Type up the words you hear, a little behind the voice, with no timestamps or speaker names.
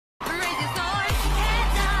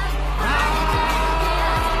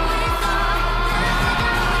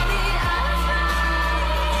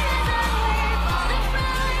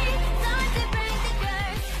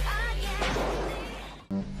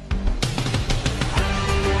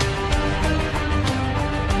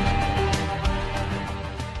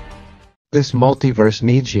This multiverse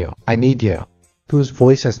needs you. I need you. Whose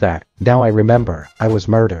voice is that? Now I remember, I was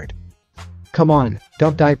murdered. Come on,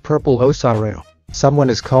 don't die, Purple Oozaru. Someone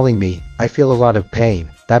is calling me. I feel a lot of pain.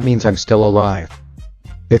 That means I'm still alive.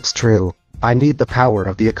 It's true. I need the power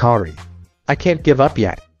of the Ikari. I can't give up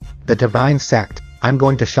yet. The divine sect. I'm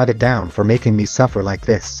going to shut it down for making me suffer like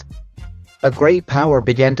this. A great power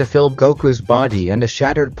began to fill Goku's body and the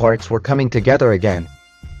shattered parts were coming together again.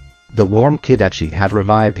 The warm Kidachi had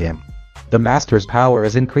revived him. The master's power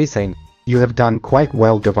is increasing. You have done quite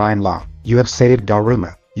well, Divine Law. You have saved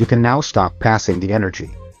Daruma. You can now stop passing the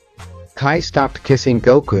energy. Kai stopped kissing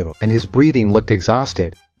Goku and his breathing looked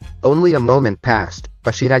exhausted. Only a moment passed,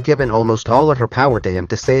 but she had given almost all of her power to him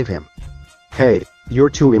to save him. Hey, you're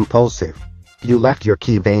too impulsive. You left your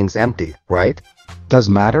ki veins empty, right? Does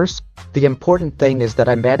matters? The important thing is that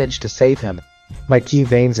I managed to save him. My ki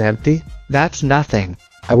veins empty? That's nothing.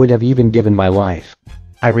 I would have even given my life.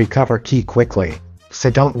 I recover ki quickly.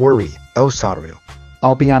 So don't worry, Oozaru.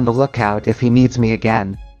 I'll be on the lookout if he needs me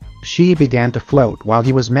again. She began to float while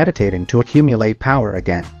he was meditating to accumulate power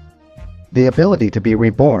again. The ability to be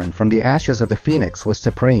reborn from the ashes of the phoenix was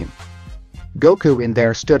supreme. Goku in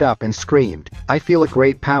there stood up and screamed, I feel a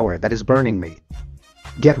great power that is burning me.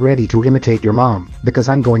 Get ready to imitate your mom, because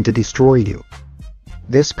I'm going to destroy you.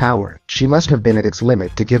 This power, she must have been at its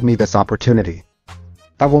limit to give me this opportunity.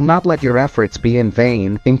 I will not let your efforts be in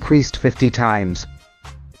vain, increased 50 times.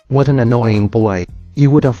 What an annoying boy.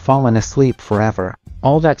 You would have fallen asleep forever.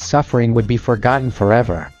 All that suffering would be forgotten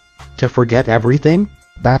forever. To forget everything?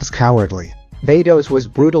 That's cowardly. Vados was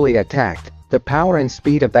brutally attacked. The power and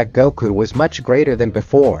speed of that Goku was much greater than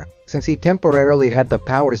before, since he temporarily had the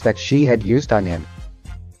powers that she had used on him.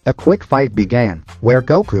 A quick fight began, where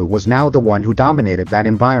Goku was now the one who dominated that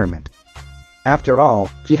environment. After all,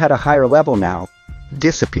 he had a higher level now.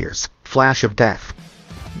 Disappears, flash of death.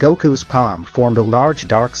 Goku's palm formed a large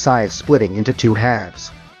dark side splitting into two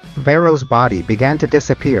halves. Vado's body began to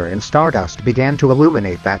disappear and stardust began to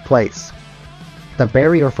illuminate that place. The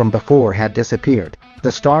barrier from before had disappeared.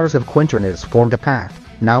 The stars of Quinternes formed a path.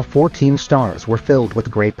 Now 14 stars were filled with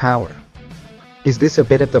great power. Is this a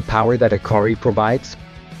bit of the power that Ikari provides?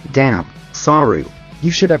 Damn, Saru.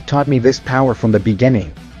 You should have taught me this power from the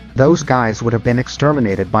beginning. Those guys would have been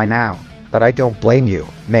exterminated by now. But I don't blame you,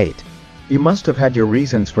 mate. You must have had your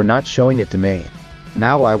reasons for not showing it to me.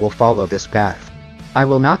 Now I will follow this path. I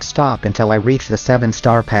will not stop until I reach the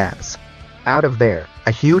 7-star paths. Out of there,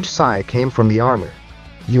 a huge sigh came from the armor.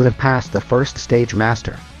 You have passed the first stage,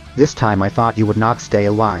 Master. This time I thought you would not stay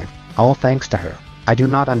alive, all thanks to her. I do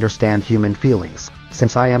not understand human feelings,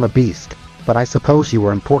 since I am a beast, but I suppose you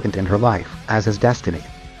were important in her life, as is destiny.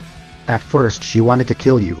 At first she wanted to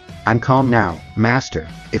kill you. I'm calm now, Master.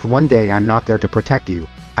 If one day I'm not there to protect you,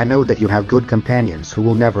 I know that you have good companions who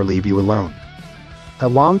will never leave you alone. A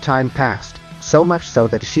long time passed, so much so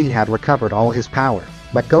that she had recovered all his power,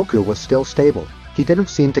 but Goku was still stable. He didn't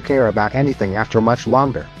seem to care about anything after much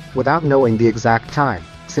longer, without knowing the exact time,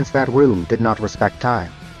 since that room did not respect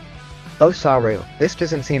time. Oozaru, this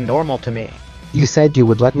doesn't seem normal to me. You said you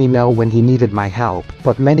would let me know when he needed my help,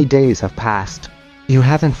 but many days have passed. You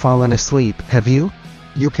haven't fallen asleep, have you?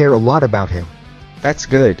 You care a lot about him. That's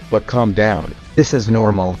good, but calm down. This is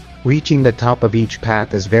normal. Reaching the top of each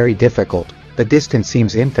path is very difficult. The distance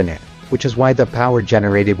seems infinite, which is why the power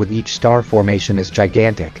generated with each star formation is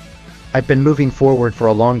gigantic. I've been moving forward for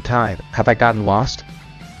a long time. Have I gotten lost?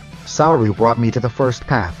 Saru brought me to the first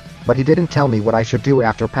path, but he didn't tell me what I should do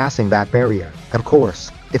after passing that barrier. Of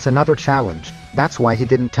course, it's another challenge. That's why he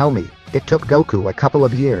didn't tell me. It took Goku a couple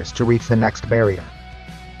of years to reach the next barrier.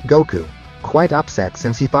 Goku, quite upset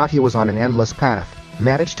since he thought he was on an endless path,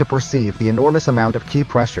 managed to perceive the enormous amount of ki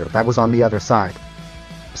pressure that was on the other side.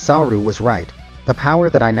 Saru was right. The power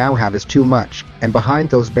that I now have is too much, and behind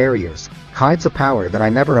those barriers hides a power that I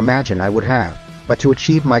never imagined I would have. But to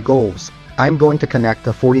achieve my goals, I'm going to connect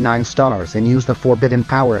the 49 stars and use the forbidden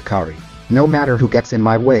power Ikari. No matter who gets in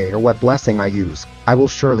my way or what blessing I use, I will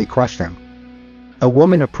surely crush them. A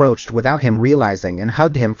woman approached without him realizing and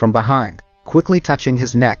hugged him from behind, quickly touching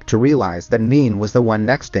his neck to realize that Nin was the one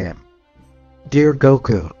next to him. Dear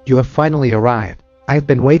Goku, you have finally arrived. I've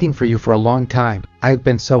been waiting for you for a long time. I've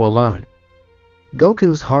been so alone.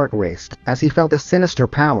 Goku's heart raced as he felt a sinister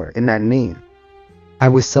power in that Nin. I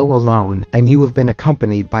was so alone, and you have been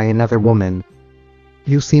accompanied by another woman.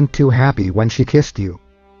 You seemed too happy when she kissed you.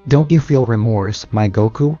 Don't you feel remorse, my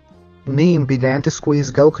Goku? Nin began to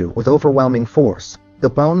squeeze Goku with overwhelming force, the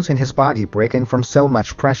bones in his body breaking from so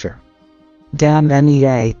much pressure. Damn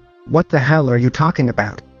NEA. What the hell are you talking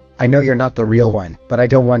about? I know you're not the real one, but I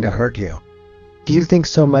don't want to hurt you. Do you think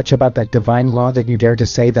so much about that divine law that you dare to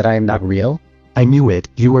say that I am not real? I knew it,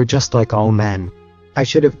 you were just like all men. I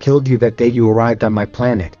should have killed you that day you arrived on my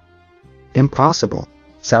planet. Impossible.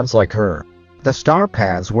 Sounds like her. The star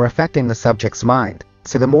paths were affecting the subject's mind,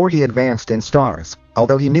 so the more he advanced in stars,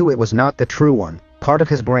 although he knew it was not the true one, part of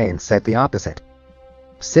his brain said the opposite.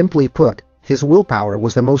 Simply put, his willpower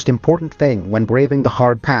was the most important thing when braving the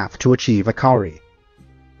hard path to achieve Akari.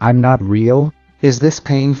 I'm not real? Is this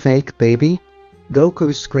pain fake, baby?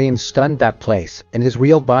 Goku's scream stunned that place, and his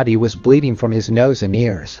real body was bleeding from his nose and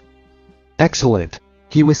ears. Excellent.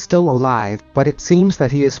 He was still alive, but it seems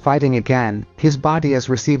that he is fighting again. His body is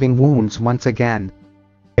receiving wounds once again.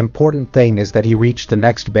 Important thing is that he reached the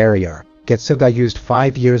next barrier. Getsuga used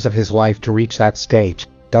 5 years of his life to reach that stage.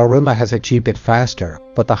 Daruma has achieved it faster,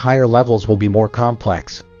 but the higher levels will be more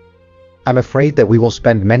complex. I'm afraid that we will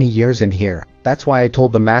spend many years in here. That's why I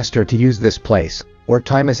told the master to use this place, where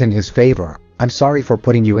time is in his favor. I'm sorry for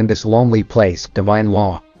putting you in this lonely place, Divine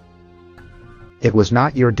Law. It was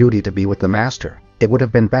not your duty to be with the master. It would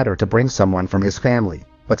have been better to bring someone from his family,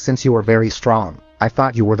 but since you were very strong, I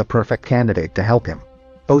thought you were the perfect candidate to help him.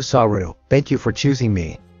 Oozaru, thank you for choosing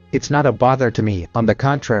me. It's not a bother to me, on the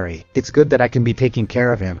contrary, it's good that I can be taking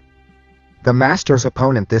care of him. The master's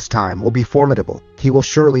opponent this time will be formidable. He will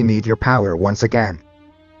surely need your power once again.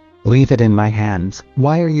 Leave it in my hands.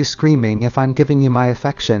 Why are you screaming if I'm giving you my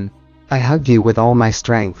affection? I hugged you with all my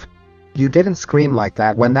strength. You didn't scream like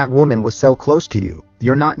that when that woman was so close to you.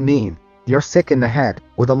 You're not mean. You're sick in the head.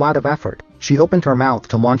 With a lot of effort, she opened her mouth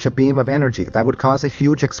to launch a beam of energy that would cause a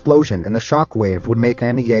huge explosion, and the shockwave would make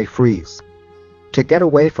NEA freeze. To get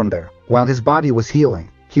away from there, while his body was healing,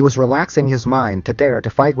 he was relaxing his mind to dare to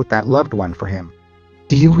fight with that loved one for him.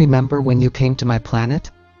 Do you remember when you came to my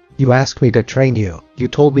planet? You asked me to train you. You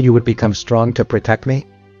told me you would become strong to protect me.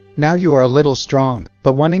 Now you are a little strong,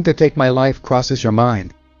 but wanting to take my life crosses your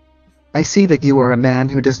mind. I see that you are a man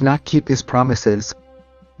who does not keep his promises.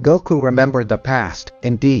 Goku remembered the past.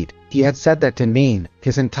 Indeed, he had said that to Nin.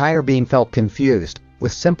 His entire being felt confused.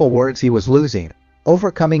 With simple words he was losing.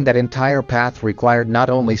 Overcoming that entire path required not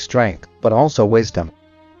only strength, but also wisdom.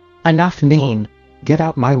 Enough, Nin. Get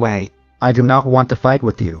out my way. I do not want to fight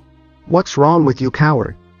with you. What's wrong with you,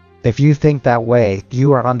 coward? If you think that way,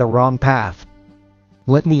 you are on the wrong path.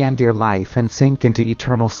 Let me end your life and sink into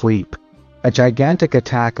eternal sleep. A gigantic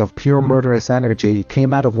attack of pure murderous energy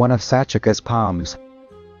came out of one of Sachika's palms.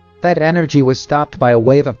 That energy was stopped by a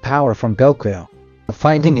wave of power from Goku.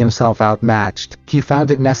 Finding himself outmatched, he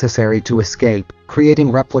found it necessary to escape,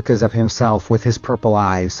 creating replicas of himself with his purple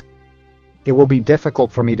eyes. It will be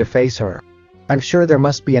difficult for me to face her. I'm sure there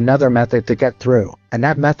must be another method to get through, and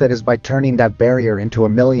that method is by turning that barrier into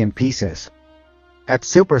 1,000,000 pieces. At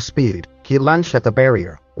super speed, he lunged at the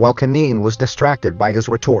barrier, while Kanin was distracted by his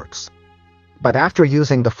retorts. But after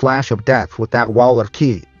using the flash of death with that wall of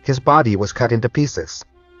ki, his body was cut into pieces.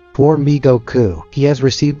 Poor me Goku, he has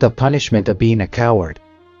received the punishment of being a coward.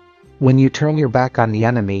 When you turn your back on the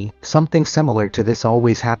enemy, something similar to this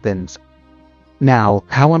always happens. Now,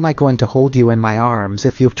 how am I going to hold you in my arms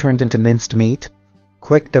if you've turned into minced meat?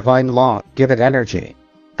 Quick Divine Law, give it energy.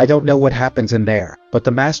 I don't know what happens in there, but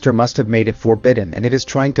the master must have made it forbidden, and it is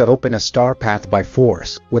trying to open a star path by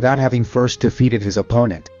force, without having first defeated his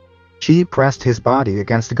opponent. Chi pressed his body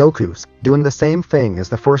against Goku's, doing the same thing as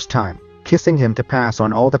the first time, kissing him to pass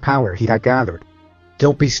on all the power he had gathered.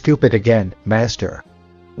 Don't be stupid again, master.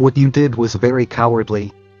 What you did was very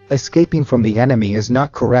cowardly. Escaping from the enemy is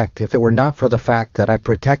not correct if it were not for the fact that I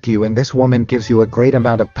protect you and this woman gives you a great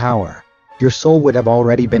amount of power. Your soul would have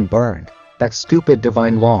already been burned. That stupid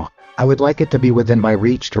Divine Law. I would like it to be within my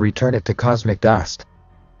reach to return it to cosmic dust.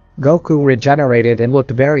 Goku regenerated and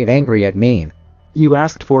looked very angry at Nin. You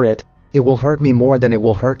asked for it. It will hurt me more than it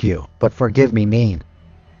will hurt you, but forgive me, Nin.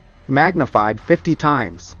 Magnified 50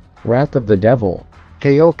 times. Wrath of the Devil.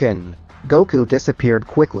 Kaioken. Goku disappeared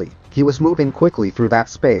quickly. He was moving quickly through that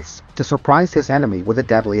space, to surprise his enemy with a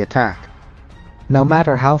deadly attack. No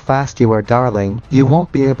matter how fast you are, darling, you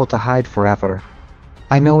won't be able to hide forever.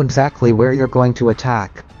 I know exactly where you're going to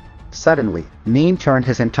attack. Suddenly, Nin turned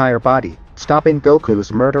his entire body, stopping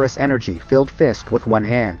Goku's murderous energy-filled fist with one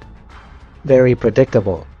hand. Very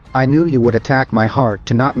predictable. I knew you would attack my heart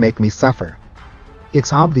to not make me suffer.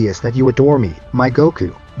 It's obvious that you adore me, my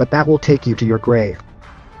Goku, but that will take you to your grave.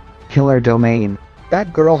 Killer Domain.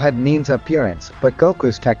 That girl had Nin's appearance, but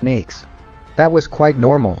Goku's techniques. That was quite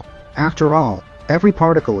normal. After all, every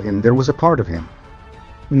particle in there was a part of him.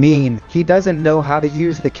 Nin, he doesn't know how to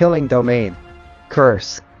use the killing domain.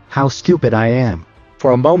 Curse. How stupid I am.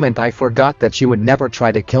 For a moment I forgot that she would never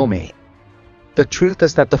try to kill me. The truth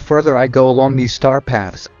is that the further I go along these star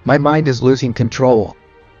paths, my mind is losing control.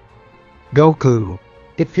 Goku.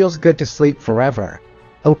 It feels good to sleep forever.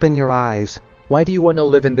 Open your eyes. Why do you want to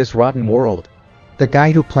live in this rotten world? The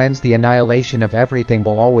guy who plans the annihilation of everything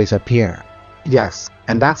will always appear. Yes,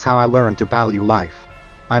 and that's how I learned to value life.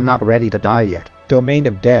 I'm not ready to die yet. Domain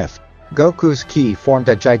of Death. Goku's ki formed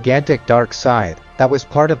a gigantic dark side that was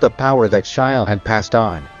part of the power that Shile had passed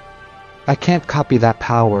on. I can't copy that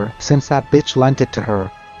power since that bitch lent it to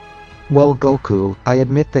her. Well, Goku, I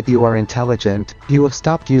admit that you are intelligent. You have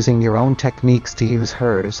stopped using your own techniques to use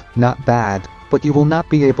hers, not bad, but you will not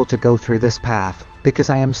be able to go through this path, because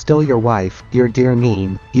I am still your wife, your dear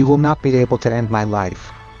Neen. You will not be able to end my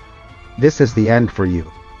life. This is the end for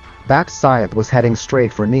you. That scythe was heading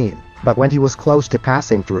straight for Neen, but when he was close to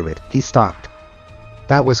passing through it, he stopped.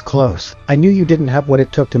 That was close. I knew you didn't have what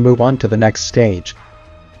it took to move on to the next stage.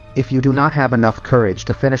 If you do not have enough courage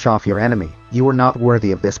to finish off your enemy, you are not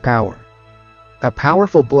worthy of this power. A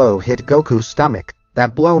powerful blow hit Goku's stomach.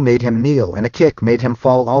 That blow made him kneel and a kick made him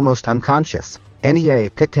fall almost unconscious. Nia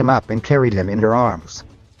picked him up and carried him in her arms.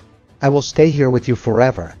 I will stay here with you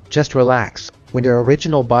forever. Just relax. When your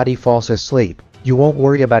original body falls asleep, you won't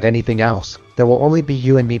worry about anything else. There will only be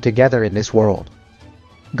you and me together in this world.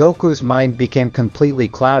 Goku's mind became completely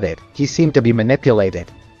clouded. He seemed to be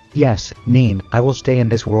manipulated. Yes, Neen, I will stay in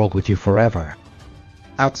this world with you forever.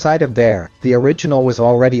 Outside of there, the original was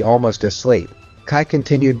already almost asleep. Kai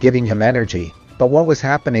continued giving him energy, but what was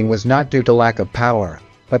happening was not due to lack of power,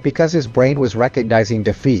 but because his brain was recognizing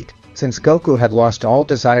defeat. Since Goku had lost all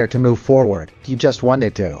desire to move forward, he just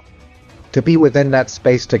wanted to be within that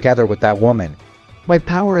space together with that woman. My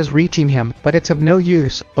power is reaching him, but it's of no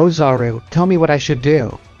use. Oozaru, tell me what I should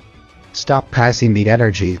do. Stop passing the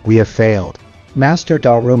energy. We have failed. Master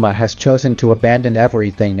Daruma has chosen to abandon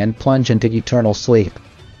everything and plunge into eternal sleep.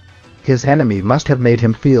 His enemy must have made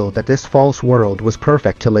him feel that this false world was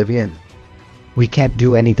perfect to live in. We can't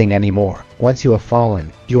do anything anymore. Once you have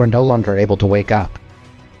fallen, you are no longer able to wake up.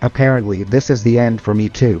 Apparently this is the end for me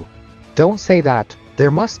too. Don't say that. There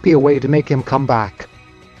must be a way to make him come back.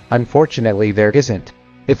 Unfortunately, there isn't.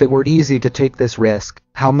 If it were easy to take this risk,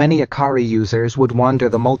 how many Akari users would wander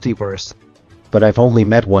the multiverse? But I've only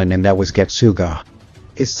met one, and that was Getsuga.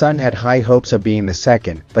 His son had high hopes of being the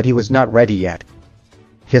second, but he was not ready yet.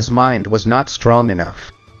 His mind was not strong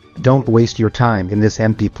enough. Don't waste your time in this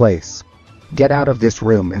empty place. Get out of this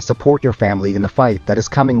room and support your family in the fight that is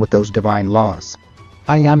coming with those divine laws.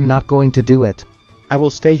 I am not going to do it. I will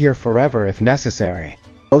stay here forever if necessary.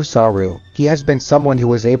 Oozaru, he has been someone who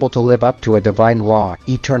was able to live up to a divine law,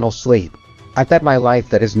 eternal sleep. I bet my life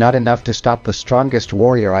that is not enough to stop the strongest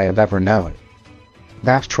warrior I have ever known.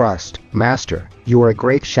 That trust, Master. You are a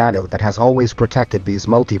great shadow that has always protected these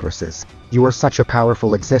multiverses. You are such a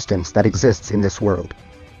powerful existence that exists in this world.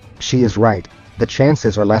 She is right. The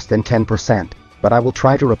chances are less than 10%, but I will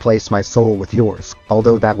try to replace my soul with yours,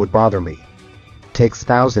 although that would bother me. Takes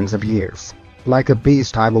thousands of years. Like a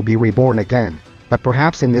beast I will be reborn again, but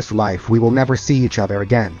perhaps in this life we will never see each other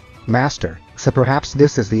again, Master, so perhaps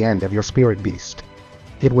this is the end of your spirit beast.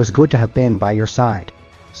 It was good to have been by your side.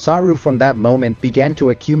 Saru from that moment began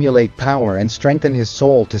to accumulate power and strengthen his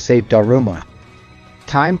soul to save Daruma.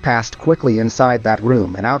 Time passed quickly inside that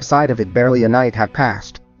room, and outside of it barely a night had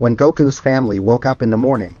passed. When Goku's family woke up in the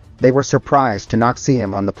morning, they were surprised to not see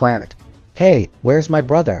him on the planet. Hey, where's my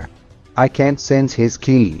brother? I can't sense his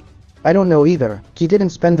ki. I don't know either. He didn't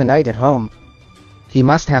spend the night at home. He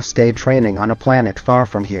must have stayed training on a planet far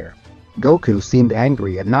from here. Goku seemed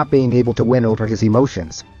angry at not being able to win over his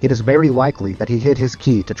emotions. It is very likely that he hid his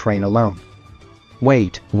ki to train alone.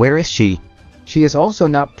 Wait, where is she? She is also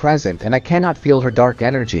not present, and I cannot feel her dark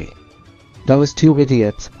energy. Those two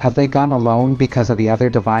idiots, have they gone alone because of the other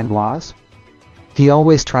divine laws? He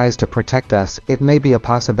always tries to protect us. It may be a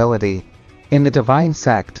possibility. In the divine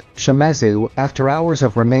sect, Shimezu, after hours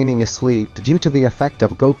of remaining asleep due to the effect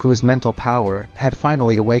of Goku's mental power, had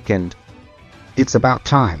finally awakened. It's about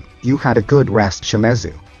time. You had a good rest,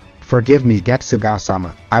 Shimezu. Forgive me,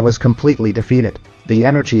 Getsuga-sama. I was completely defeated. The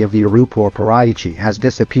energy of the Urupor Paraichi has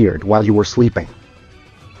disappeared while you were sleeping.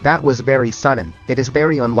 That was very sudden. It is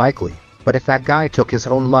very unlikely. But if that guy took his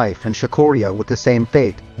own life and Shikorio with the same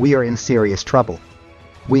fate, we are in serious trouble.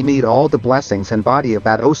 We need all the blessings and body of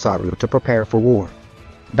that Oozaru to prepare for war.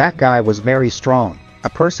 That guy was very strong. A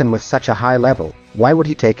person with such a high level, why would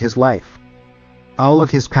he take his life? All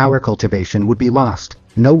of his power cultivation would be lost.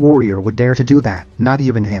 No warrior would dare to do that, not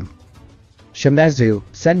even him. Shimezu,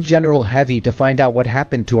 send General Heavy to find out what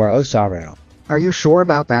happened to our Oozaru. Are you sure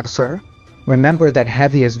about that, sir? Remember that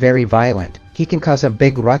Heavy is very violent. He can cause a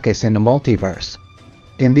big ruckus in the multiverse.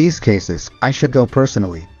 In these cases, I should go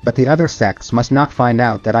personally, but the other sects must not find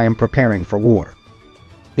out that I am preparing for war.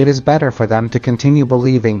 It is better for them to continue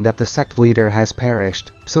believing that the sect leader has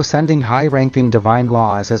perished, so sending high-ranking divine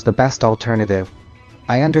laws is the best alternative.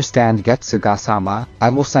 I understand Getsuga-sama. I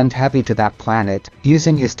will send Heavy to that planet,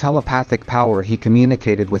 using his telepathic power he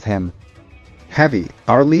communicated with him. Heavy,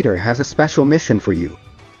 our leader has a special mission for you.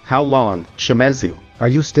 How long, Shimezu? Are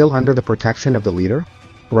you still under the protection of the leader?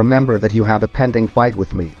 Remember that you have a pending fight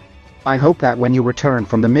with me. I hope that when you return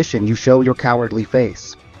from the mission you show your cowardly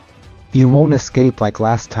face. You won't escape like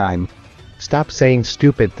last time. Stop saying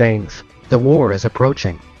stupid things. The war is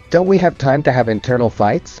approaching. Don't we have time to have internal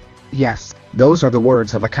fights? Yes, those are the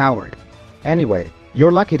words of a coward. Anyway,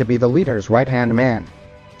 you're lucky to be the leader's right-hand man.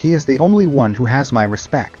 He is the only one who has my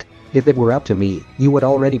respect. If it were up to me, you would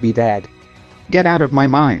already be dead. Get out of my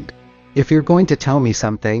mind. If you're going to tell me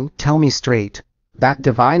something, tell me straight. That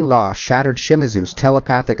divine law shattered Shimezu's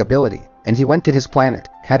telepathic ability, and he went to his planet,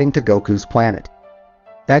 heading to Goku's planet.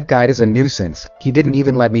 That guy is a nuisance. He didn't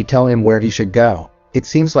even let me tell him where he should go. It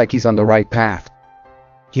seems like he's on the right path.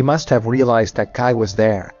 He must have realized that Kai was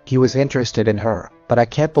there. He was interested in her, but I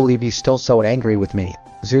can't believe he's still so angry with me.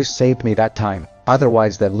 Zeus saved me that time,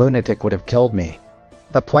 otherwise that lunatic would have killed me.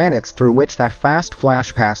 The planets through which that fast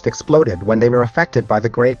flash passed exploded when they were affected by the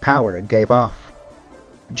great power it gave off.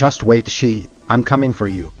 Just wait, I'm coming for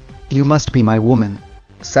you. You must be my woman.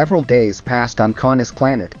 Several days passed on Kana's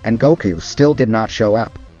planet and Goku still did not show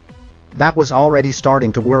up. That was already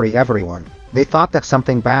starting to worry everyone. They thought that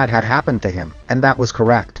something bad had happened to him, and that was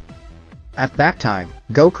correct. At that time,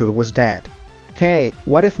 Goku was dead. Hey,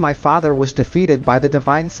 what if my father was defeated by the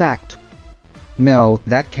divine sect? No,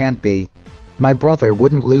 that can't be. My brother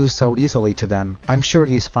wouldn't lose so easily to them. I'm sure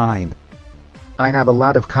he's fine. I have a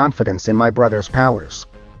lot of confidence in my brother's powers.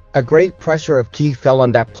 A great pressure of ki fell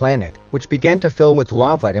on that planet, which began to fill with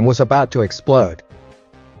lava and was about to explode.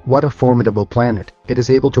 What a formidable planet. It is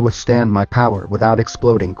able to withstand my power without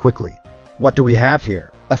exploding quickly. What do we have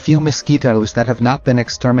here? A few mosquitoes that have not been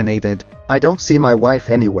exterminated. I don't see my wife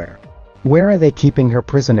anywhere. Where are they keeping her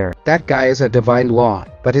prisoner? That guy is a divine law,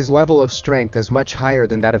 but his level of strength is much higher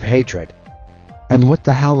than that of hatred. And what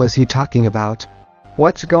the hell is he talking about?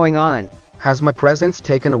 What's going on? Has my presence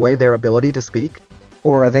taken away their ability to speak?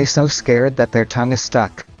 Or are they so scared that their tongue is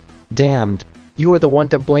stuck? Damned. You are the one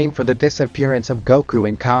to blame for the disappearance of Goku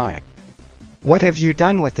and Kai. What have you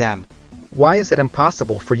done with them? Why is it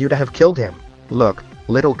impossible for you to have killed him? Look,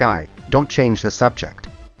 little guy, don't change the subject.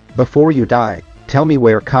 Before you die, tell me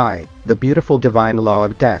where Kai, the beautiful divine law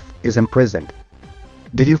of death, is imprisoned.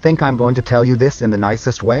 Did you think I'm going to tell you this in the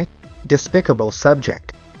nicest way? Despicable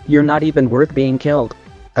subject. You're not even worth being killed.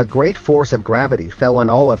 A great force of gravity fell on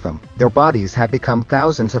all of them. Their bodies had become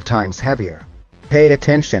thousands of times heavier. Pay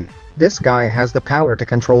attention. This guy has the power to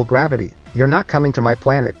control gravity. You're not coming to my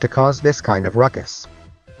planet to cause this kind of ruckus.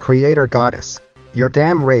 Creator Goddess. Your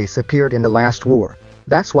damn race appeared in the last war.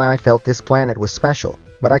 That's why I felt this planet was special,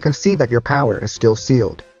 but I can see that your power is still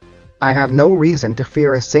sealed. I have no reason to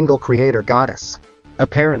fear a single Creator Goddess.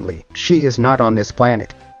 Apparently, she is not on this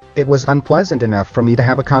planet. It was unpleasant enough for me to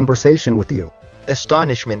have a conversation with you.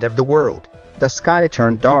 Astonishment of the world. The sky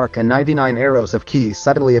turned dark and 99 arrows of ki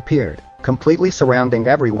suddenly appeared, completely surrounding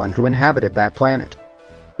everyone who inhabited that planet.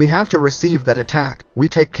 We have to receive that attack. We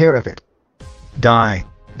take care of it. Die.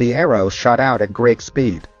 The arrows shot out at great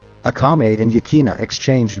speed. Akame and Yukina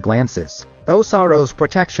exchanged glances. Oozaru's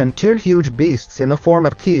protection, two huge beasts in the form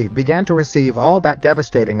of ki began to receive all that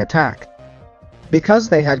devastating attack. Because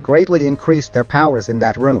they had greatly increased their powers in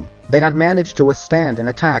that room, they had managed to withstand an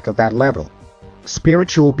attack of that level.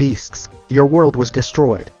 Spiritual beasts, your world was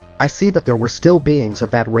destroyed. I see that there were still beings of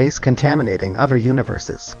that race contaminating other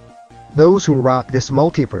universes. Those who wrought this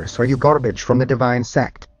multiverse are you garbage from the divine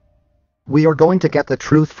sect. We are going to get the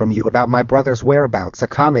truth from you about my brother's whereabouts.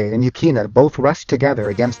 Akame and Yukina both rushed together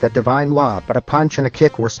against that divine law, but a punch and a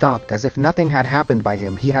kick were stopped as if nothing had happened by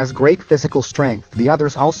him. He has great physical strength. The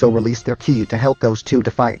others also released their ki to help those two to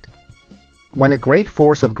fight. When a great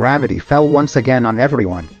force of gravity fell once again on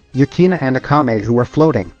everyone, Yukina and Akame, who were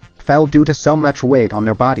floating, fell due to so much weight on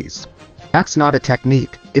their bodies. That's not a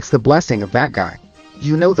technique, it's the blessing of that guy.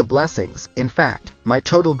 You know the blessings, in fact, my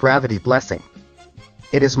total gravity blessing.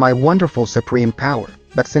 It is my wonderful supreme power,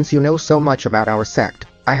 but since you know so much about our sect,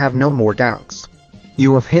 I have no more doubts.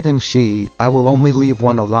 You have hidden she. I will only leave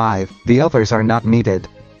one alive, the others are not needed.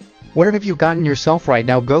 Where have you gotten yourself right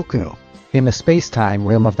now, Goku? In the space-time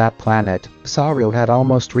realm of that planet, Saru had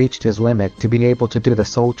almost reached his limit to be able to do the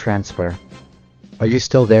soul transfer. Are you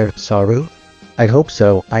still there, Saru? I hope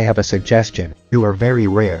so. I have a suggestion. You are very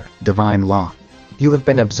rare, divine law. You have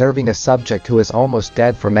been observing a subject who is almost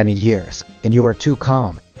dead for many years, and you are too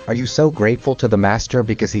calm. Are you so grateful to the master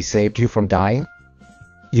because he saved you from dying?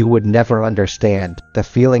 You would never understand. The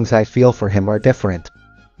feelings I feel for him are different.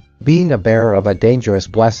 Being a bearer of a dangerous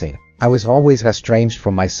blessing, I was always estranged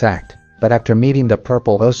from my sect, but after meeting the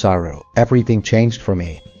purple Oozaru, everything changed for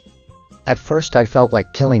me. At first I felt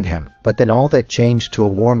like killing him, but then all that changed to a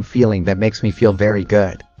warm feeling that makes me feel very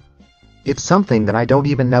good. It's something that I don't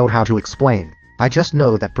even know how to explain. I just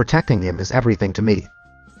know that protecting him is everything to me.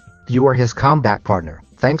 You are his combat partner.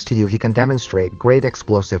 Thanks to you he can demonstrate great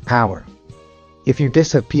explosive power. If you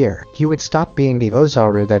disappear, he would stop being the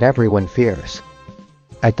Oozaru that everyone fears.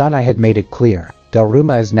 I thought I had made it clear.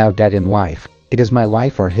 Daruma is now dead in life. It is my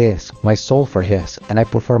life or his, my soul for his, and I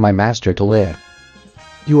prefer my master to live.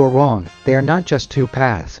 You are wrong. They are not just two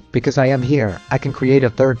paths. Because I am here, I can create a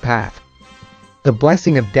third path. The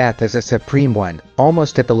blessing of death is a supreme one,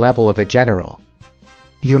 almost at the level of a general.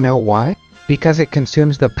 You know why? Because it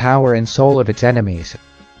consumes the power and soul of its enemies.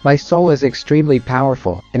 My soul is extremely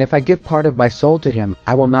powerful, and if I give part of my soul to him,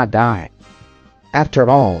 I will not die. After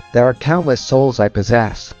all, there are countless souls I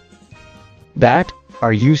possess. That?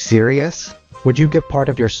 Are you serious? Would you give part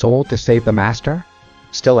of your soul to save the master?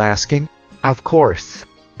 Still asking? Of course.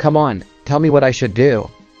 Come on, tell me what I should do.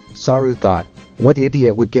 Saru thought, what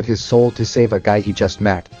idiot would give his soul to save a guy he just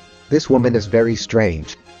met? This woman is very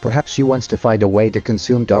strange. Perhaps she wants to find a way to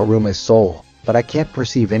consume Daruma's soul, but I can't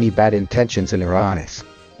perceive any bad intentions in her eyes.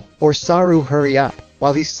 Or Saru, hurry up,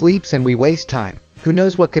 while he sleeps and we waste time. Who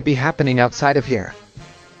knows what could be happening outside of here?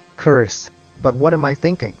 Curse. But what am I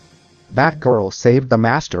thinking? That girl saved the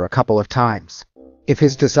master a couple of times. If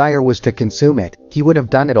his desire was to consume it, he would have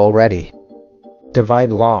done it already. Divine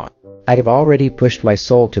law. I have already pushed my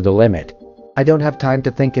soul to the limit. I don't have time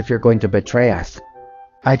to think if you're going to betray us.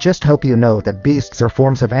 I just hope you know that beasts are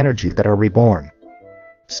forms of energy that are reborn.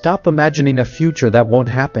 Stop imagining a future that won't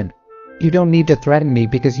happen. You don't need to threaten me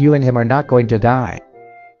because you and him are not going to die.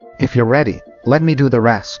 If you're ready, let me do the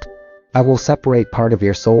rest. I will separate part of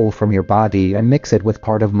your soul from your body and mix it with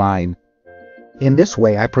part of mine. In this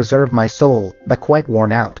way I preserve my soul, but quite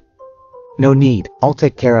worn out. No need, I'll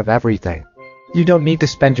take care of everything. You don't need to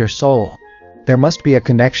spend your soul. There must be a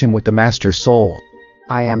connection with the master's soul.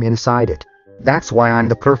 I am inside it. That's why I'm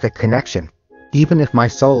the perfect connection. Even if my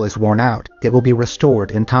soul is worn out, it will be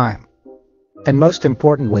restored in time. And most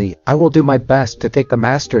importantly, I will do my best to take the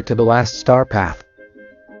master to the last star path.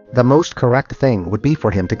 The most correct thing would be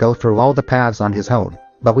for him to go through all the paths on his own,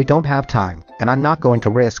 but we don't have time, and I'm not going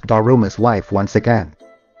to risk Daruma's life once again.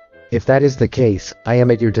 If that is the case, I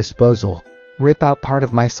am at your disposal. Rip out part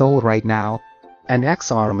of my soul right now. An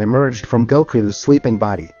X-arm emerged from Goku's sleeping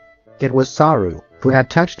body. It was Saru, who had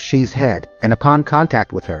touched Shi's head, and upon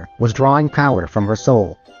contact with her, was drawing power from her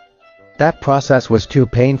soul. That process was too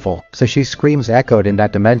painful, so Shi's screams echoed in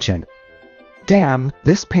that dimension. Damn,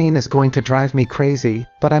 this pain is going to drive me crazy,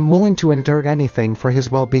 but I'm willing to endure anything for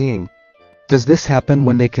his well-being. Does this happen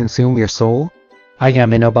when they consume your soul? I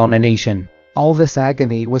am an abomination. All this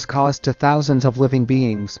agony was caused to thousands of living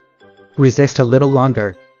beings. Resist a little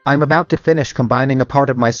longer. I'm about to finish combining a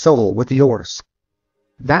part of my soul with yours.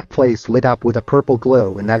 That place lit up with a purple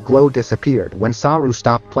glow, and that glow disappeared when Saru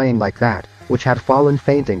stopped playing like that, which had fallen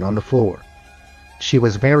fainting on the floor. She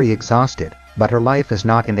was very exhausted, but her life is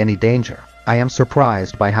not in any danger. I am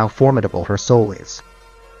surprised by how formidable her soul is.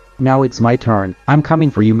 Now it's my turn. I'm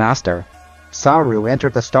coming for you, master. Saru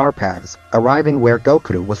entered the star paths, arriving where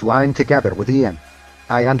Goku was lying together with Ian.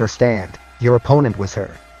 I understand. Your opponent was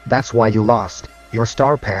her. That's why you lost. Your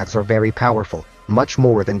star paths are very powerful, much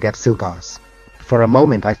more than Getsuga's. For a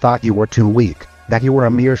moment I thought you were too weak, that you were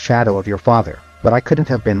a mere shadow of your father, but I couldn't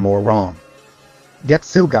have been more wrong.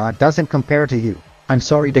 Getsuga doesn't compare to you. I'm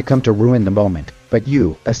sorry to come to ruin the moment, but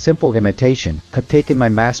you, a simple imitation, have taken my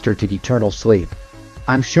master to eternal sleep.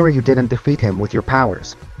 I'm sure you didn't defeat him with your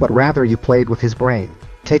powers, but rather you played with his brain,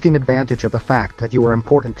 taking advantage of the fact that you were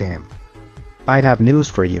important to him. I'd have news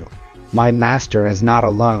for you. My master is not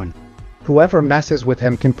alone. Whoever messes with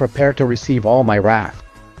him can prepare to receive all my wrath.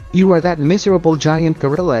 You are that miserable giant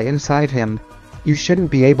gorilla inside him. You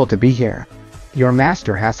shouldn't be able to be here. Your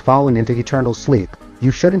master has fallen into eternal sleep.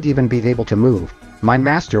 You shouldn't even be able to move. My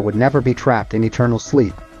master would never be trapped in eternal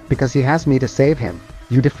sleep, because he has me to save him.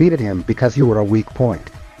 You defeated him because you were a weak point.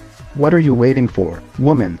 What are you waiting for,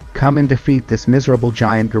 woman? Come and defeat this miserable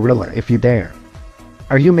giant gorilla if you dare.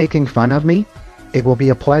 Are you making fun of me? It will be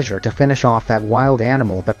a pleasure to finish off that wild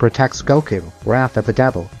animal that protects Goku, Wrath of the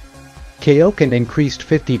Devil. Kaioken increased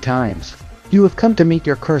 50 times. You have come to meet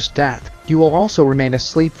your cursed death. You will also remain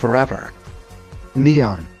asleep forever.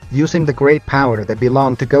 Neon, using the great power that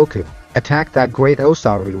belonged to Goku, attacked that great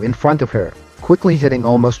Oozaru in front of her, quickly hitting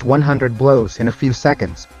almost 100 blows in a few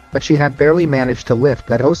seconds, but she had barely managed to lift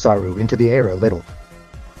that Oozaru into the air a little.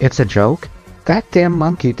 It's a joke? That damn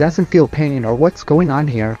monkey doesn't feel pain or what's going on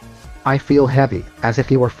here. I feel heavy, as if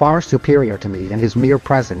he were far superior to me and his mere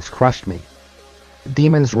presence crushed me.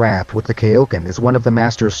 Demon's Wrath with the Kaioken is one of the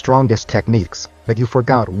master's strongest techniques, but you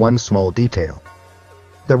forgot one small detail.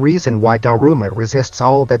 The reason why Daruma resists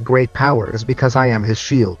all that great power is because I am his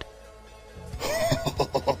shield.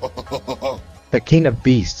 The king of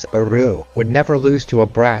beasts, Oozaru, would never lose to a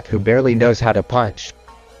brat who barely knows how to punch.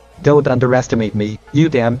 Don't underestimate me, you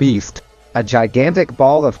damn beast. A gigantic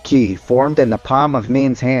ball of ki formed in the palm of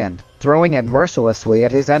Min's hand, throwing it mercilessly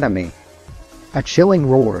at his enemy. A chilling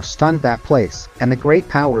roar stunned that place, and the great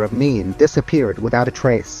power of Min disappeared without a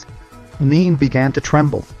trace. Min began to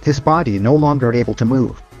tremble, his body no longer able to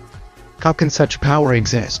move. How can such power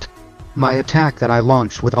exist? My attack that I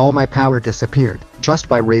launched with all my power disappeared, just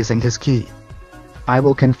by raising his ki. I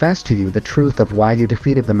will confess to you the truth of why you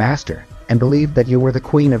defeated the master, and believed that you were the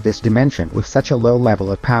queen of this dimension with such a low level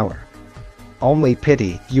of power. Only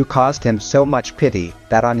pity, you caused him so much pity,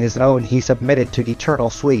 that on his own he submitted to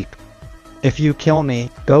eternal sleep. If you kill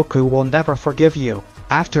me, Goku will never forgive you.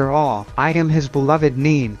 After all, I am his beloved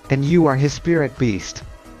Nin, and you are his spirit beast.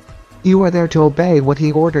 You are there to obey what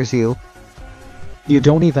he orders you. You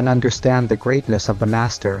don't even understand the greatness of the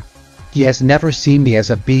master. He has never seen me as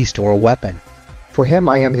a beast or a weapon. For him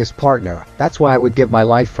I am his partner, that's why I would give my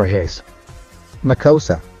life for his.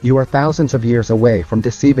 Makosa, you are thousands of years away from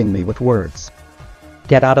deceiving me with words.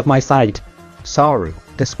 Get out of my sight. Saru,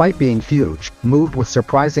 despite being huge, moved with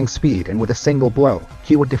surprising speed, and with a single blow,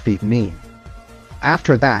 he would defeat Min.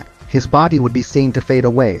 After that, his body would be seen to fade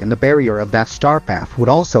away and the barrier of that star path would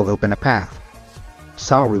also open a path.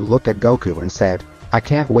 Saru looked at Goku and said, I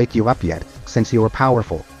can't wake you up yet, since you are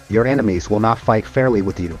powerful, your enemies will not fight fairly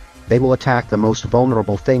with you. They will attack the most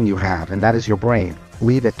vulnerable thing you have, and that is your brain.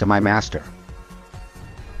 Leave it to my master.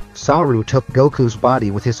 Saru took Goku's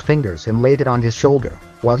body with his fingers and laid it on his shoulder,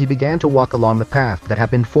 while he began to walk along the path that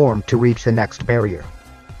had been formed to reach the next barrier.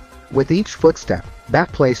 With each footstep,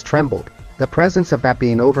 that place trembled, the presence of that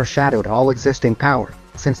being overshadowed all existing power,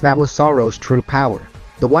 since that was Saru's true power.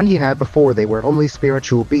 The one he had before they were only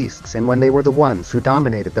spiritual beasts, and when they were the ones who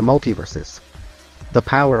dominated the multiverses. The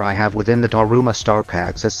power I have within the Daruma Star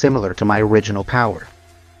Paths is similar to my original power.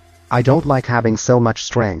 I don't like having so much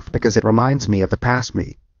strength because it reminds me of the past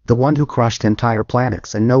me, the one who crushed entire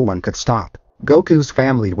planets and no one could stop. Goku's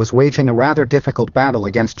family was waging a rather difficult battle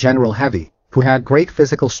against General Heavy, who had great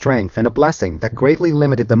physical strength and a blessing that greatly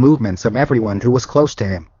limited the movements of everyone who was close to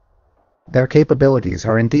him. Their capabilities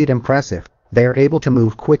are indeed impressive. They are able to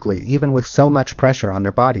move quickly even with so much pressure on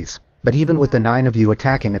their bodies, but even with the 9 of you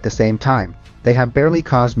attacking at the same time, they have barely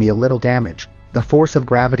caused me a little damage. The force of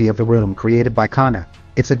gravity of the room created by Kana,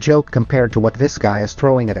 it's a joke compared to what this guy is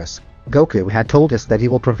throwing at us. Goku had told us that he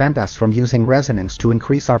will prevent us from using resonance to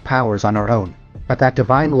increase our powers on our own, but that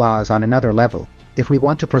divine law is on another level. If we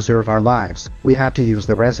want to preserve our lives, we have to use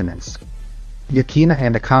the resonance. Yukina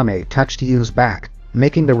and Akame touched Yu's back,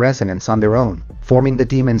 making the resonance on their own, forming the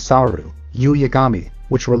demon Saru, Yu Yagami,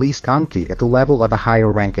 which released Anki at the level of a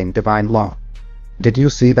higher-ranking divine law. Did you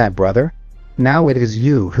see that, brother? Now it is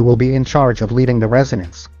you who will be in charge of leading the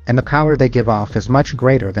resonance, and the power they give off is much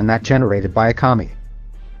greater than that generated by Akame.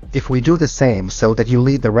 If we do the same so that you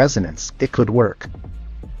lead the resonance, it could work.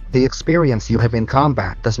 The experience you have in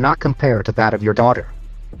combat does not compare to that of your daughter.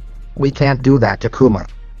 We can't do that to Kuma.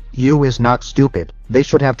 Yu is not stupid, they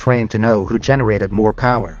should have trained to know who generated more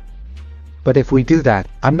power. But if we do that,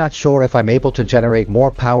 I'm not sure if I'm able to generate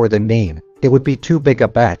more power than Nin. It would be too big a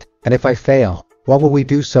bet, and if I fail, what will we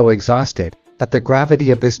do so exhausted, that the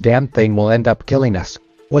gravity of this damn thing will end up killing us?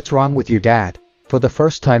 What's wrong with you, Dad? For the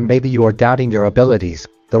first time maybe you are doubting your abilities.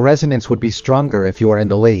 The resonance would be stronger if you are in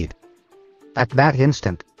the lead. At that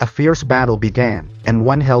instant, a fierce battle began, and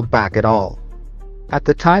one held back at all. At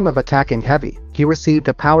the time of attacking Heavy, he received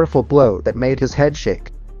a powerful blow that made his head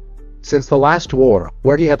shake. Since the last war,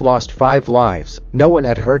 where he had lost 5 lives, no one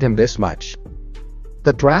had hurt him this much.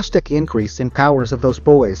 The drastic increase in powers of those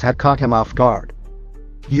boys had caught him off guard.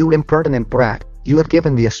 You impertinent brat, you have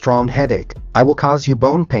given me a strong headache. I will cause you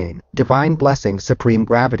bone pain, divine blessing, supreme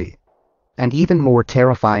gravity. And even more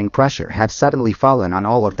terrifying pressure had suddenly fallen on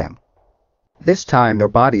all of them. This time their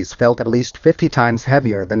bodies felt at least 50 times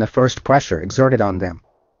heavier than the first pressure exerted on them.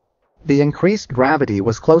 The increased gravity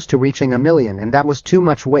was close to reaching 1,000,000, and that was too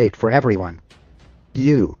much weight for everyone.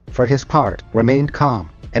 Yu, for his part, remained calm,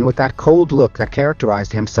 and with that cold look that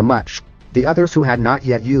characterized him so much, the others who had not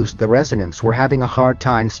yet used the resonance were having a hard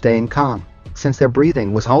time staying calm. since their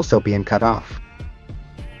breathing was also being cut off.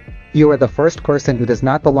 You are the first person who does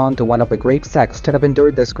not belong to one of the great sects to have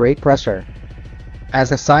endured this great pressure.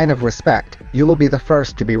 As a sign of respect, you will be the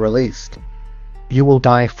first to be released. You will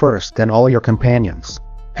die first than all your companions.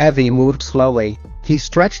 Heavy moved slowly. He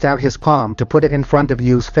stretched out his palm to put it in front of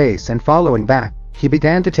Yu's face, and following that, he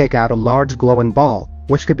began to take out a large glowing ball,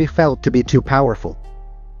 which could be felt to be too powerful.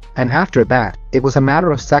 And after that, it was a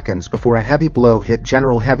matter of seconds before a heavy blow hit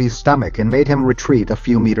General Heavy's stomach and made him retreat a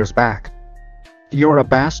few meters back. You're a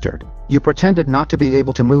bastard. You pretended not to be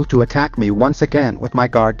able to move to attack me once again with my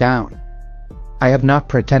guard down. I have not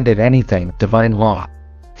pretended anything, Divine Law.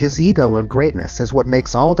 His ego of greatness is what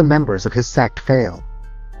makes all the members of his sect fail.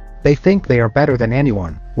 They think they are better than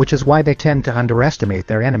anyone, which is why they tend to underestimate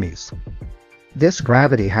their enemies. This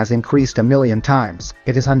gravity has increased 1,000,000 times.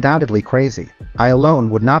 It is undoubtedly crazy. I alone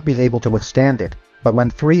would not be able to withstand it, but when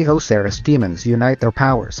 3 Osiris demons unite their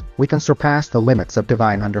powers, we can surpass the limits of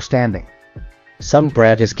divine understanding. Some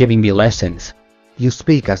brat is giving me lessons. You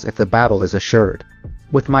speak as if the battle is assured.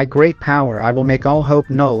 With my great power I will make all hope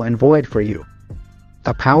null and void for you.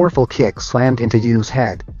 A powerful kick slammed into Yu's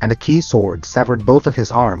head, and a key sword severed both of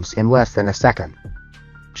his arms in less than a second.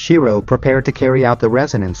 Shiro prepared to carry out the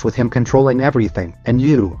resonance with him controlling everything, and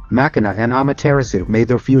Yu, Makina and Amaterasu made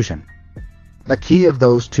their fusion. The key of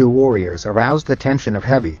those 2 warriors aroused the attention of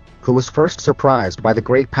Heavy, who was first surprised by the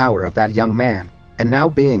great power of that young man, and now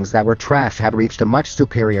beings that were trash had reached a much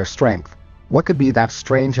superior strength. What could be that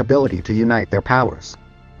strange ability to unite their powers?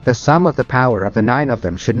 The sum of the power of the 9 of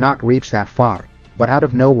them should not reach that far, but out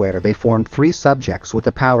of nowhere they formed 3 subjects with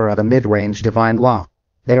the power of a mid-range divine law.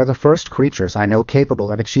 They are the first creatures I know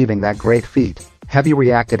capable of achieving that great feat. Heavy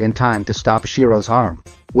reacted in time to stop Shiro's arm,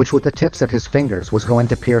 which with the tips of his fingers was going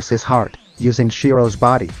to pierce his heart. Using Shiro's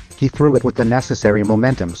body, he threw it with the necessary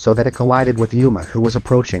momentum so that it collided with Yuma, who was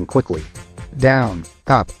approaching quickly. Down,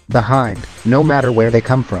 up, behind, no matter where they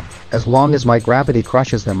come from, as long as my gravity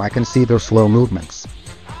crushes them I can see their slow movements.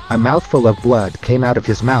 A mouthful of blood came out of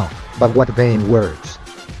his mouth, but what vain words.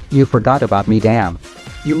 You forgot about me, damn.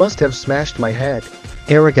 You must have smashed my head.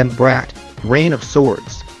 Arrogant brat. Rain of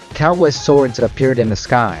swords. Countless swords appeared in the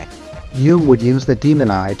sky. Yu would use the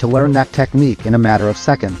demon eye to learn that technique in a matter of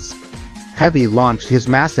seconds. Heavy launched his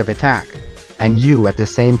massive attack, and Yu at the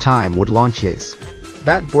same time would launch his.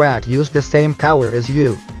 That brat used the same power as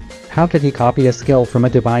Yu. How could he copy a skill from a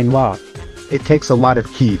divine law? It takes a lot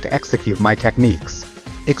of ki to execute my techniques.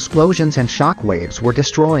 Explosions and shockwaves were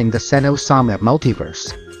destroying the Seno-sama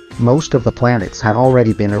multiverse. Most of the planets had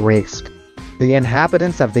already been erased. The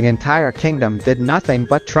inhabitants of the entire kingdom did nothing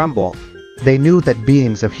but tremble. They knew that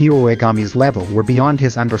beings of Hiroegami's level were beyond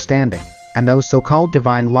his understanding, and those so-called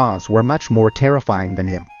divine laws were much more terrifying than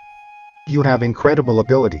him. You have incredible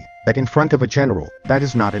ability, but in front of a general, that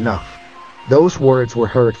is not enough. Those words were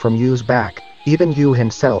heard from Yu's back. Even Yu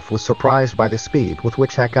himself was surprised by the speed with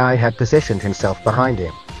which that guy had positioned himself behind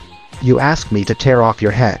him. You asked me to tear off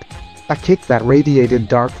your head. A kick that radiated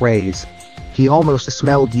dark rays. He almost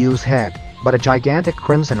smelled Yu's head, but a gigantic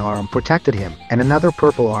crimson arm protected him, and another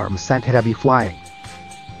purple arm sent Heavy flying.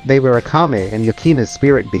 They were Akame and Yukima's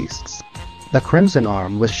spirit beasts. The crimson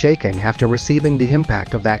arm was shaking after receiving the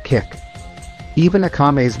impact of that kick. Even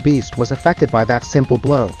Akame's beast was affected by that simple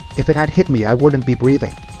blow. If it had hit me I wouldn't be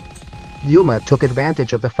breathing. Yuma took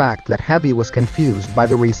advantage of the fact that Heavy was confused by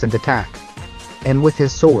the recent attack. And with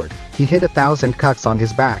his sword, he hit 1,000 cuts on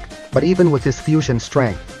his back, but even with his fusion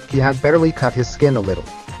strength, he had barely cut his skin a little.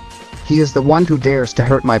 He is the one who dares to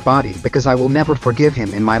hurt my body because I will never forgive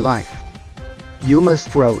him in my life. Yuma's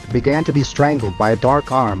throat began to be strangled by a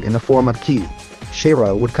dark arm in the form of ki.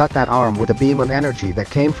 Shiro would cut that arm with a beam of energy that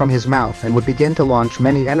came from his mouth and would begin to launch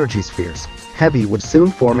many energy spheres. Heavy would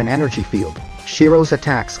soon form an energy field. Shiro's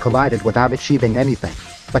attacks collided without achieving anything,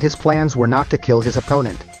 but his plans were not to kill his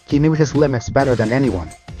opponent. He knew his limits better than anyone.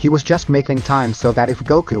 He was just making time so that if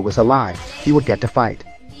Goku was alive, he would get to fight.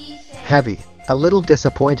 Heavy, a little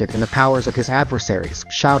disappointed in the powers of his adversaries,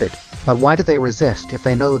 shouted, "But why do they resist if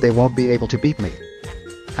they know they won't be able to beat me?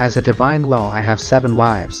 As a divine law I have 7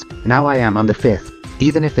 lives, now I am on the 5th.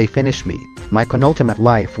 Even if they finish me, my penultimate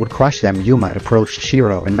life would crush them." Yuma approached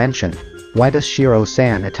Shiro and mentioned, "Why does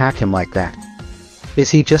Shiro-san attack him like that? Is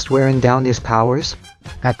he just wearing down his powers?"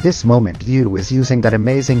 At this moment Yu is using that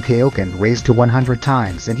amazing Kaioken raised to 100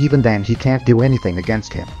 times, and even then he can't do anything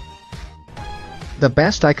against him. The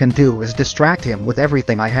best I can do is distract him with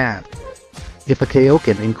everything I have. If a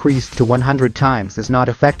Kaioken increased to 100 times is not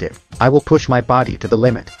effective, I will push my body to the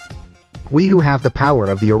limit. We who have the power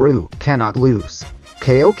of the Oozaru cannot lose.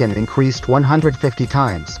 Kaioken increased 150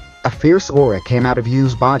 times. A fierce aura came out of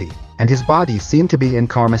Yu's body, and his body seemed to be in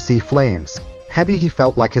karmacy flames. Heavy he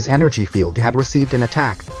felt like his energy field had received an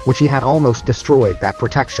attack, which he had almost destroyed that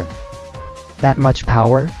protection. That much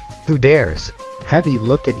power? Who dares? Heavy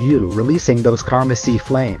looked at you releasing those karmacy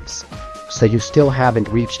flames. So you still haven't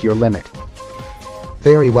reached your limit.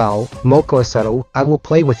 Very well, Mokoso, I will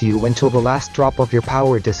play with you until the last drop of your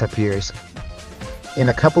power disappears. In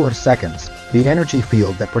a couple of seconds, the energy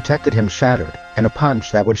field that protected him shattered, and a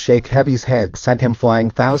punch that would shake Heavy's head sent him flying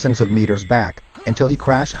thousands of meters back, until he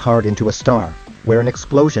crashed hard into a star, where an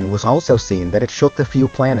explosion was also seen that it shook the few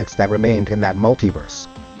planets that remained in that multiverse.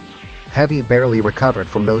 Heavy barely recovered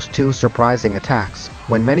from those two surprising attacks,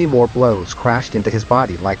 when many more blows crashed into his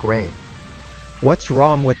body like rain. What's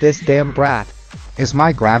wrong with this damn brat? Is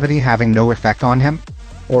my gravity having no effect on him?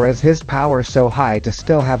 Or is his power so high to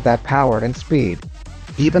still have that power and speed?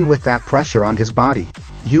 Even with that pressure on his body,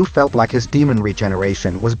 you felt like his demon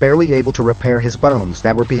regeneration was barely able to repair his bones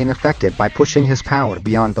that were being affected by pushing his power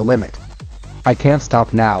beyond the limit. I can't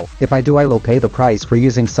stop now. If I do, I will pay the price for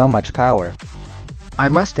using so much power. I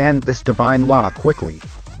must end this divine law quickly.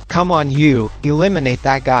 Come on you, eliminate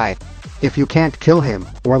that guy. If you can't kill him,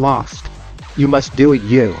 we're lost. You must do it,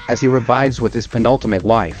 you, as he revives with his penultimate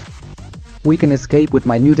life. We can escape with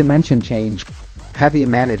my new dimension change. Heavy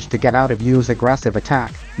managed to get out of Yu's aggressive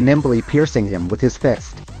attack, nimbly piercing him with his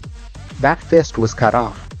fist. That fist was cut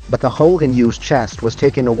off, but the hole in Yu's chest was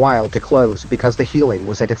taking a while to close because the healing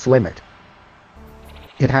was at its limit.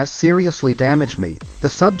 It has seriously damaged me. The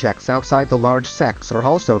subjects outside the large sects are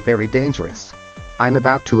also very dangerous. I'm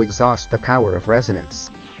about to exhaust the power of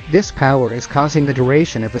resonance. This power is causing the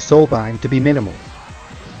duration of the soulbind to be minimal.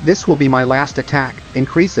 This will be my last attack,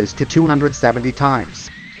 increases to 270 times.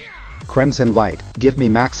 Crimson Light, give me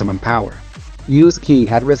maximum power. Yu's ki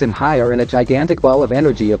had risen higher and a gigantic ball of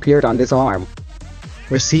energy appeared on his arm.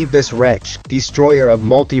 Receive this wretch, destroyer of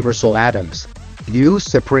multiversal atoms. Yu's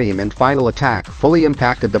supreme and final attack fully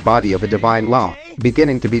impacted the body of a divine law,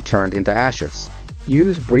 beginning to be turned into ashes.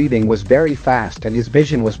 Yu's breathing was very fast and his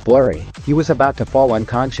vision was blurry. He was about to fall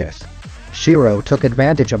unconscious. Shiro took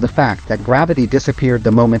advantage of the fact that gravity disappeared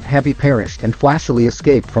the moment Heavy perished and flashily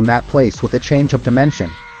escaped from that place with a change of dimension,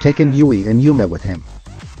 taking Yui and Yuma with him.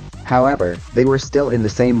 However, they were still in the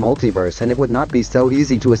same multiverse and it would not be so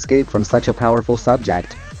easy to escape from such a powerful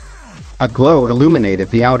subject. A glow illuminated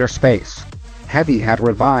the outer space. Heavy had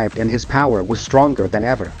revived and his power was stronger than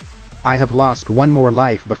ever. I have lost one more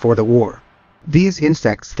life before the war. These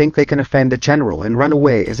insects think they can offend a general and run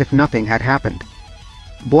away as if nothing had happened.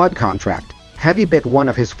 Blood contract. Heavy bit one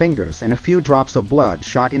of his fingers and a few drops of blood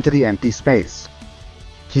shot into the empty space.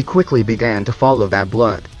 He quickly began to follow that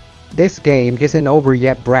blood. This game isn't over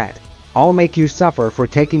yet, brat. I'll make you suffer for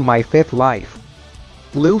taking my 5th life.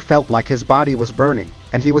 Lou felt like his body was burning,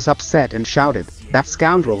 and he was upset and shouted, "That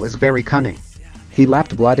scoundrel is very cunning." He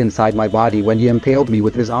left blood inside my body when he impaled me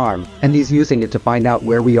with his arm, and he's using it to find out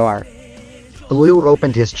where we are. Lou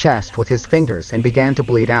opened his chest with his fingers and began to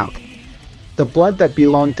bleed out. The blood that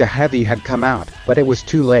belonged to Heavy had come out, but it was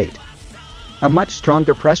too late. A much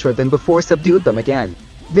stronger pressure than before subdued them again.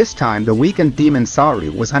 This time the weakened demon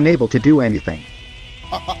Saru was unable to do anything.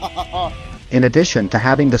 In addition to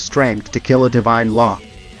having the strength to kill a divine law,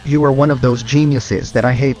 you are one of those geniuses that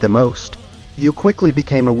I hate the most. You quickly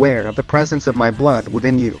became aware of the presence of my blood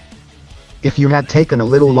within you. If you had taken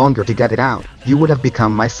a little longer to get it out, you would have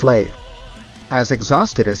become my slave. As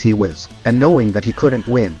exhausted as he was, and knowing that he couldn't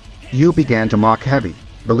win, you began to mock Heavy.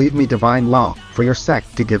 Believe me, divine law, for your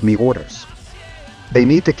sect to give me orders. They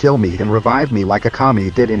need to kill me and revive me like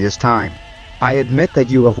Akami did in his time. I admit that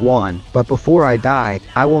you have won, but before I die,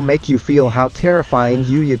 I will make you feel how terrifying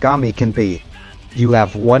you Yagami can be. You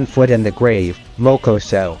have one foot in the grave,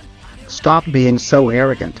 Mokoso. Stop being so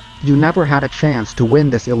arrogant. You never had a chance to win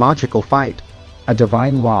this illogical fight. A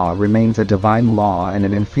divine law remains a divine law and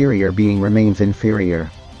an inferior being remains inferior.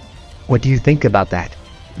 What do you think about that?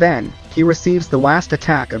 Then, he receives the last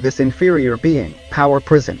attack of this inferior being, Power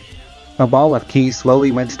Prison. A ball of ki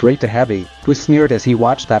slowly went straight to Heavy, who sneered as he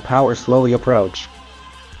watched that power slowly approach.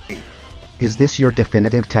 Is this your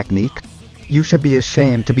definitive technique? You should be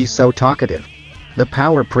ashamed to be so talkative. The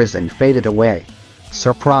Power Prison faded away.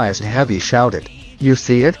 Surprised, Heavy shouted, "You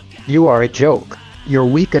see it? You are a joke. Your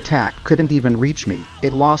weak attack couldn't even reach me.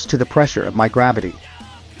 It lost to the pressure of my gravity."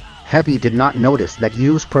 Heavy did not notice that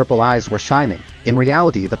Yu's purple eyes were shining. In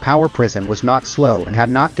reality, the Power Prison was not slow and had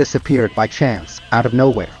not disappeared by chance, out of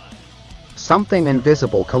nowhere. Something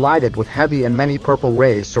invisible collided with Heavy and many purple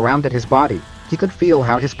rays surrounded his body. He could feel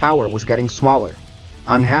how his power was getting smaller.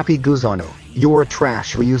 Unhappy Guzono, you are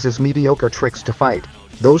trash who uses mediocre tricks to fight.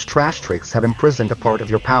 Those trash tricks have imprisoned a part of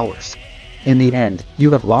your powers. In the end,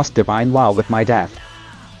 you have lost divine law with my death.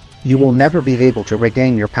 You will never be able to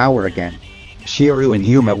regain your power again. Shiryu and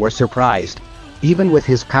Yuma were surprised. Even with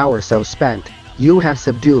his power so spent, you have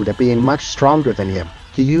subdued a being much stronger than him.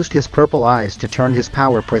 He used his purple eyes to turn his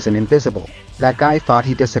power prison invisible. That guy thought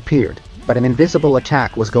he disappeared, but an invisible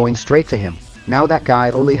attack was going straight to him. Now that guy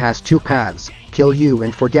only has two paths: kill you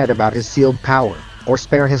and forget about his sealed power, or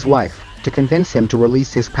spare his wife, to convince him to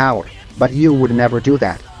release his power. But you would never do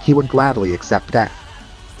that. He would gladly accept death.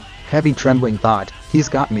 Heavy trembling thought, he's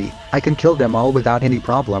got me, I can kill them all without any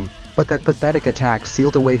problem, but that pathetic attack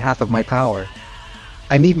sealed away half of my power.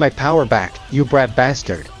 I need my power back, you brat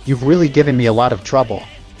bastard. You've really given me a lot of trouble.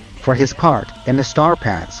 For his part, in the star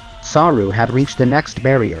paths, Saru had reached the next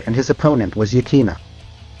barrier and his opponent was Yukina.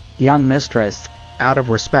 Young mistress, Out of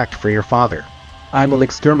respect for your father. I will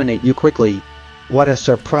exterminate you quickly. What a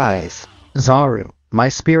surprise. Zaru, my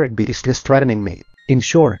spirit beast is threatening me. In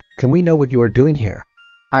short, can we know what you are doing here?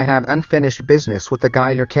 I have unfinished business with the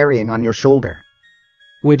guy you're carrying on your shoulder.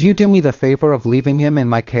 Would you do me the favor of leaving him in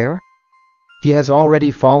my care? He has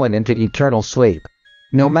already fallen into eternal sleep.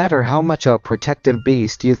 No matter how much a protective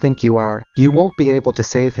beast you think you are, you won't be able to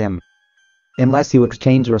save him. Unless you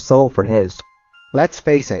exchange your soul for his. Let's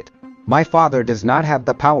face it, my father does not have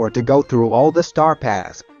the power to go through all the star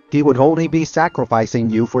paths. He would only be sacrificing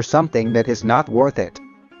you for something that is not worth it.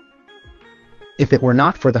 If it were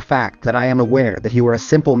not for the fact that I am aware that you are a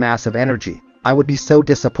simple mass of energy, I would be so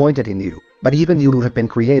disappointed in you, but even you have been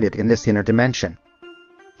created in this inner dimension.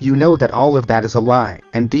 You know that all of that is a lie,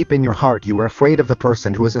 and deep in your heart you are afraid of the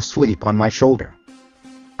person who is asleep on my shoulder.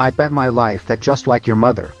 I bet my life that just like your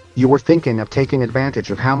mother, you were thinking of taking advantage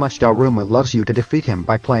of how much Daruma loves you to defeat him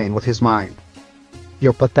by playing with his mind.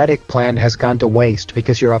 Your pathetic plan has gone to waste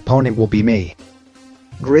because your opponent will be me.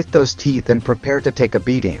 Grit those teeth and prepare to take a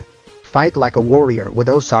beating. Fight like a warrior with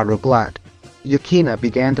Oozaru blood. Yukina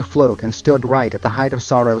began to float and stood right at the height of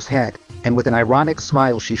Saru's head, and with an ironic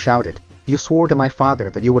smile she shouted, "You swore to my father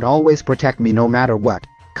that you would always protect me no matter what.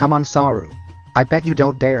 Come on, Saru. I bet you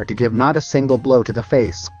don't dare to give not a single blow to the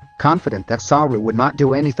face." Confident that Saru would not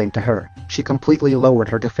do anything to her, she completely lowered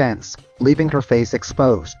her defense, leaving her face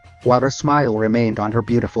exposed, while her smile remained on her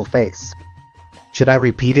beautiful face. Should I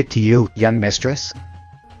repeat it to you, young mistress?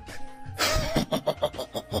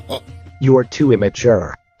 You are too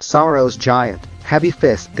immature. Saru's giant, heavy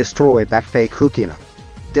fist destroyed that fake Yukina.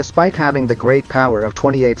 Despite having the great power of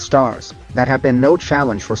 28 stars, that had been no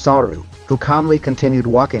challenge for Saru, who calmly continued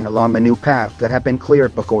walking along the new path that had been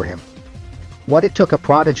cleared before him. What it took a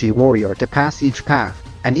prodigy warrior to pass each path,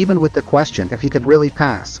 and even with the question if he could really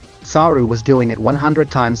pass, Saru was doing it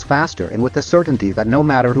 100 times faster and with the certainty that no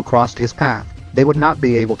matter who crossed his path, they would not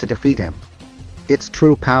be able to defeat him. Its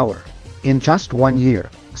true power. In just 1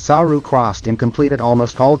 year, Saru crossed and completed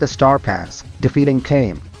almost all the star paths, defeating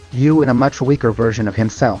Kame, Yu in a much weaker version of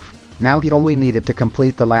himself. Now he only needed to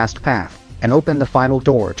complete the last path, and open the final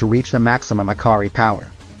door to reach the maximum Akari power.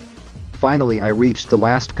 Finally I reached the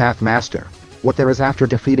last path master. What there is after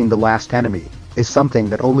defeating the last enemy, is something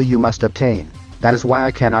that only you must obtain. That is why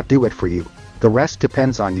I cannot do it for you. The rest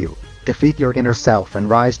depends on you. Defeat your inner self and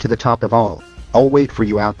rise to the top of all. I'll wait for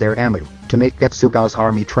you out there, Amu, to make Getsuga's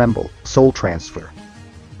army tremble. Soul transfer.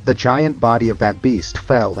 The giant body of that beast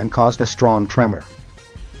fell and caused a strong tremor.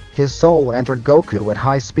 His soul entered Goku at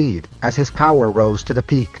high speed, as his power rose to the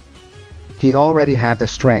peak. He already had the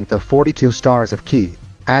strength of 42 stars of ki,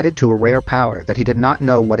 added to a rare power that he did not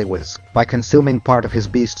know what it was. By consuming part of his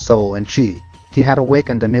beast soul and chi, he had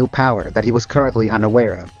awakened a new power that he was currently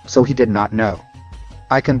unaware of, so he did not know.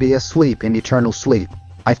 I can be asleep in eternal sleep.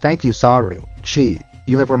 I thank you, Saru, Chi.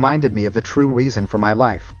 You have reminded me of the true reason for my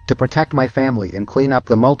life, to protect my family and clean up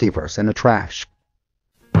the multiverse and the trash.